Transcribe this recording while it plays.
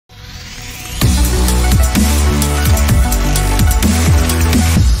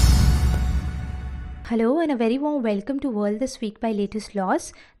Hello and a very warm welcome to World This Week by Latest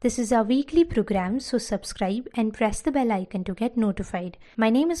Laws. This is our weekly program, so subscribe and press the bell icon to get notified. My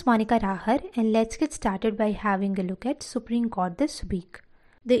name is Monica Rahar and let's get started by having a look at Supreme Court this week.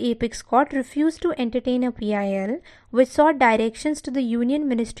 The Apex Court refused to entertain a PIL which sought directions to the Union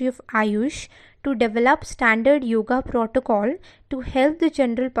Ministry of Ayush to develop standard yoga protocol to help the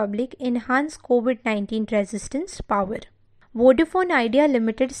general public enhance COVID-19 resistance power. Vodafone-Idea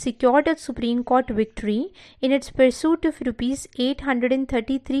Limited secured a Supreme Court victory in its pursuit of Rs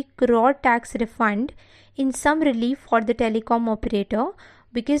 833 crore tax refund in some relief for the telecom operator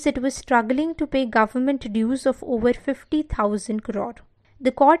because it was struggling to pay government dues of over 50,000 crore.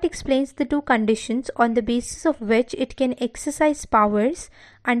 The court explains the two conditions on the basis of which it can exercise powers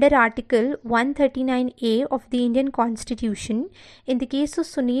under Article 139A of the Indian Constitution in the case of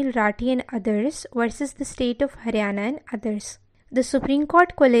Sunil Rathee and others versus the state of Haryana and others. The Supreme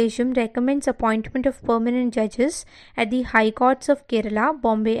Court Collegium recommends appointment of permanent judges at the High Courts of Kerala,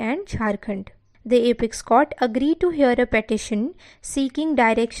 Bombay and Jharkhand. The Apex Court agreed to hear a petition seeking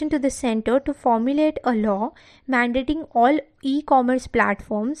direction to the centre to formulate a law mandating all e-commerce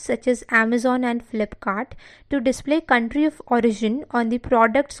platforms such as Amazon and Flipkart to display country of origin on the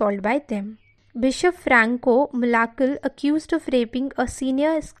product sold by them. Bishop Franco Mulakal, accused of raping a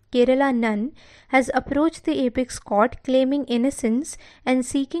senior Kerala nun, has approached the Apex Court claiming innocence and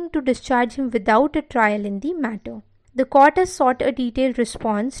seeking to discharge him without a trial in the matter. The court has sought a detailed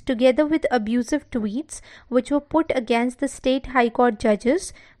response together with abusive tweets which were put against the state high court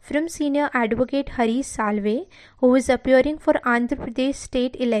judges from senior advocate Hari Salve, who is appearing for Andhra Pradesh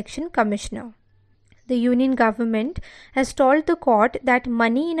State Election Commissioner. The union government has told the court that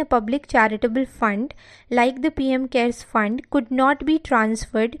money in a public charitable fund like the PM Cares Fund could not be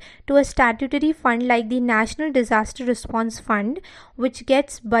transferred to a statutory fund like the National Disaster Response Fund, which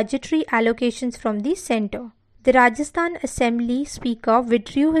gets budgetary allocations from the centre. The Rajasthan Assembly Speaker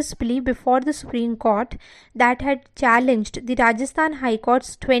withdrew his plea before the Supreme Court that had challenged the Rajasthan High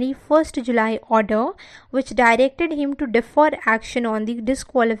Court's 21st July order, which directed him to defer action on the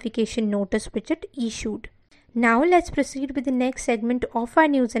disqualification notice which it issued. Now let's proceed with the next segment of our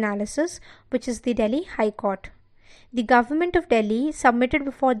news analysis, which is the Delhi High Court. The government of Delhi submitted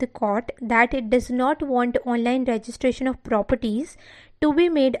before the court that it does not want online registration of properties to be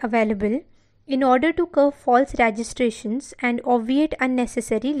made available in order to curb false registrations and obviate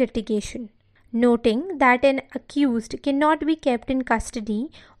unnecessary litigation, noting that an accused cannot be kept in custody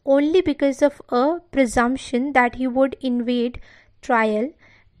only because of a presumption that he would evade trial.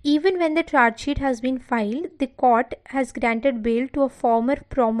 Even when the charge sheet has been filed, the court has granted bail to a former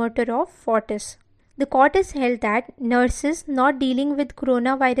promoter of Fortis. The court has held that nurses not dealing with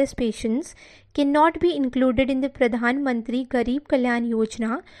coronavirus patients cannot be included in the Pradhan Mantri Garib Kalyan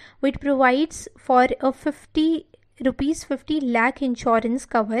Yojana, which provides for a 50 lakh insurance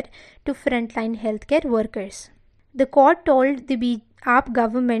cover to frontline healthcare workers. The court told the AAP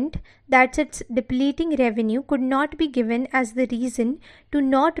government that its depleting revenue could not be given as the reason to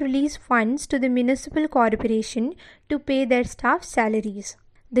not release funds to the municipal corporation to pay their staff salaries.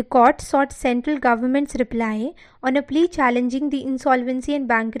 The court sought central government's reply on a plea challenging the Insolvency and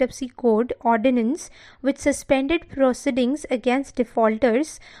Bankruptcy Code ordinance which suspended proceedings against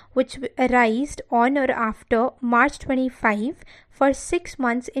defaulters which arose on or after March 25 for 6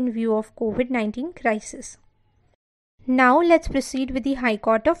 months in view of COVID-19 crisis. Now let's proceed with the High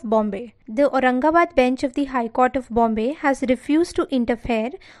Court of Bombay. The Aurangabad bench of the High Court of Bombay has refused to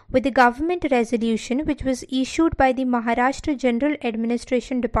interfere with the government resolution which was issued by the Maharashtra General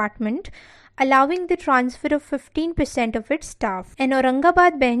Administration Department allowing the transfer of 15% of its staff. An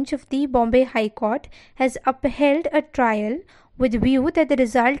Aurangabad bench of the Bombay High Court has upheld a trial with view that the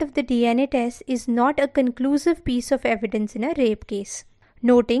result of the DNA test is not a conclusive piece of evidence in a rape case,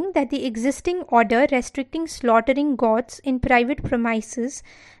 noting that the existing order restricting slaughtering goats in private premises,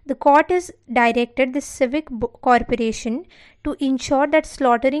 the court has directed the civic corporation to ensure that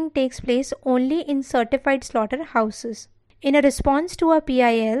slaughtering takes place only in certified slaughterhouses. In a response to a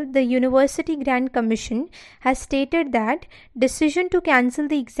PIL, the University Grant Commission has stated that decision to cancel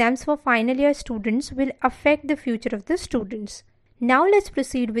the exams for final year students will affect the future of the students. Now let's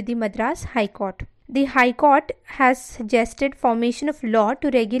proceed with the Madras High Court. The High Court has suggested formation of law to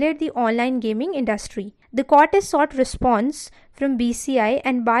regulate the online gaming industry. The court has sought response from BCI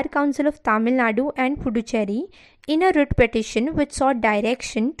and Bar Council of Tamil Nadu and Puducherry in a writ petition which sought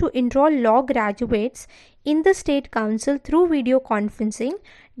direction to enroll law graduates in the state council through video conferencing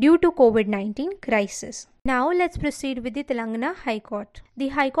due to COVID-19 crisis. Now let's proceed with the Telangana High Court. The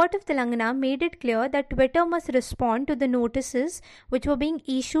High Court of Telangana made it clear that Twitter must respond to the notices which were being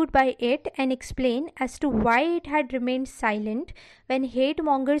issued by it and explain as to why it had remained silent when hate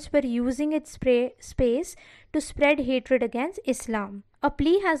mongers were using its space to spread hatred against Islam. A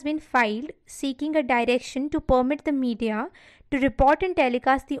plea has been filed seeking a direction to permit the media to report and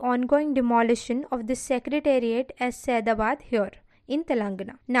telecast the ongoing demolition of the Secretariat at Saidabad here in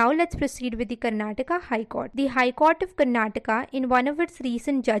Telangana. Now let's proceed with the Karnataka High Court. The High Court of Karnataka, in one of its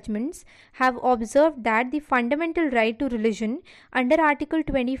recent judgments, have observed that the fundamental right to religion under Article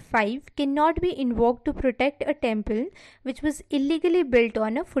 25 cannot be invoked to protect a temple which was illegally built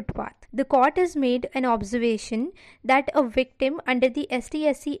on a footpath. The court has made an observation that a victim under the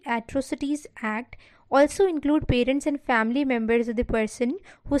ST/SC Atrocities Act also include parents and family members of the person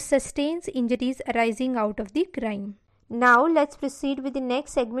who sustains injuries arising out of the crime. Now let's proceed with the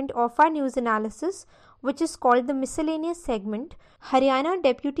next segment of our news analysis, which is called the miscellaneous segment. Haryana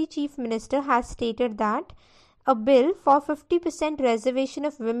Deputy Chief Minister has stated that a bill for 50% reservation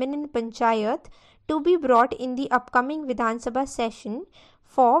of women in Panchayat to be brought in the upcoming Vidhan Sabha session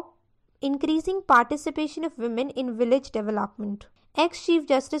for increasing participation of women in village development. Ex-Chief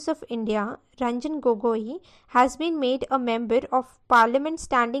Justice of India, Ranjan Gogoi, has been made a member of Parliament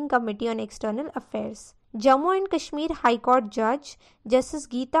Standing Committee on External Affairs. Jammu and Kashmir High Court Judge Justice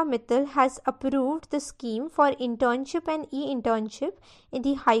Geeta Mittal has approved the scheme for internship and e-internship in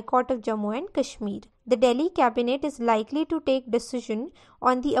the High Court of Jammu and Kashmir. The Delhi Cabinet is likely to take decision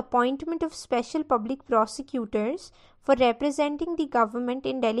on the appointment of special public prosecutors for representing the government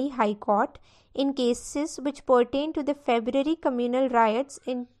in Delhi High Court in cases which pertain to the February communal riots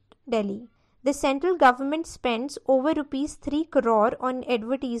in Delhi. The central government spends over Rs 3 crore on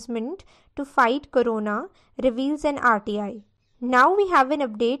advertisement to fight corona, reveals an RTI. Now we have an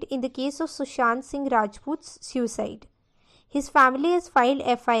update in the case of Sushant Singh Rajput's suicide. His family has filed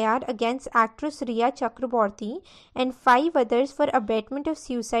FIR against actress Riya Chakraborty and 5 others for abetment of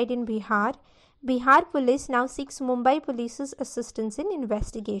suicide in Bihar. Bihar police now seeks Mumbai police's assistance in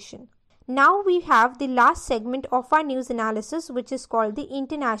investigation. Now we have the last segment of our news analysis, which is called the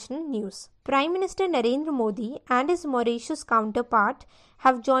international news. Prime Minister Narendra Modi and his Mauritius counterpart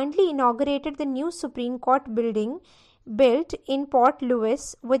have jointly inaugurated the new Supreme Court building built in Port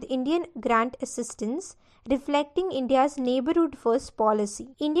Louis with Indian grant assistance, reflecting India's neighbourhood first policy.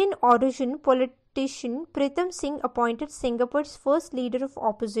 Indian origin politician Pritam Singh appointed Singapore's first leader of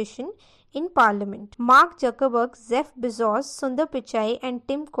opposition in Parliament. Mark Zuckerberg, Jeff Bezos, Sundar Pichai and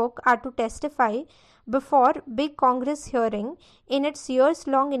Tim Cook are to testify before big Congress hearing in its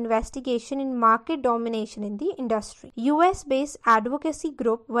years-long investigation in market domination in the industry. US-based advocacy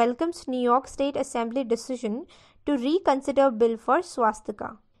group welcomes New York State Assembly decision to reconsider bill for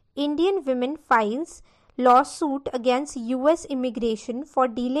swastika. Indian women files lawsuit against US immigration for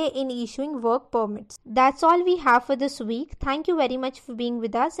delay in issuing work permits. That's all we have for this week. Thank you very much for being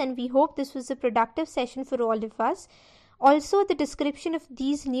with us, and we hope this was a productive session for all of us. Also, the description of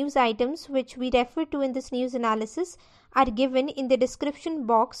these news items which we refer to in this news analysis are given in the description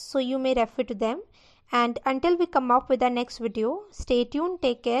box, so you may refer to them. And until we come up with our next video, stay tuned,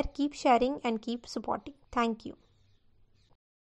 take care, keep sharing and keep supporting. Thank you.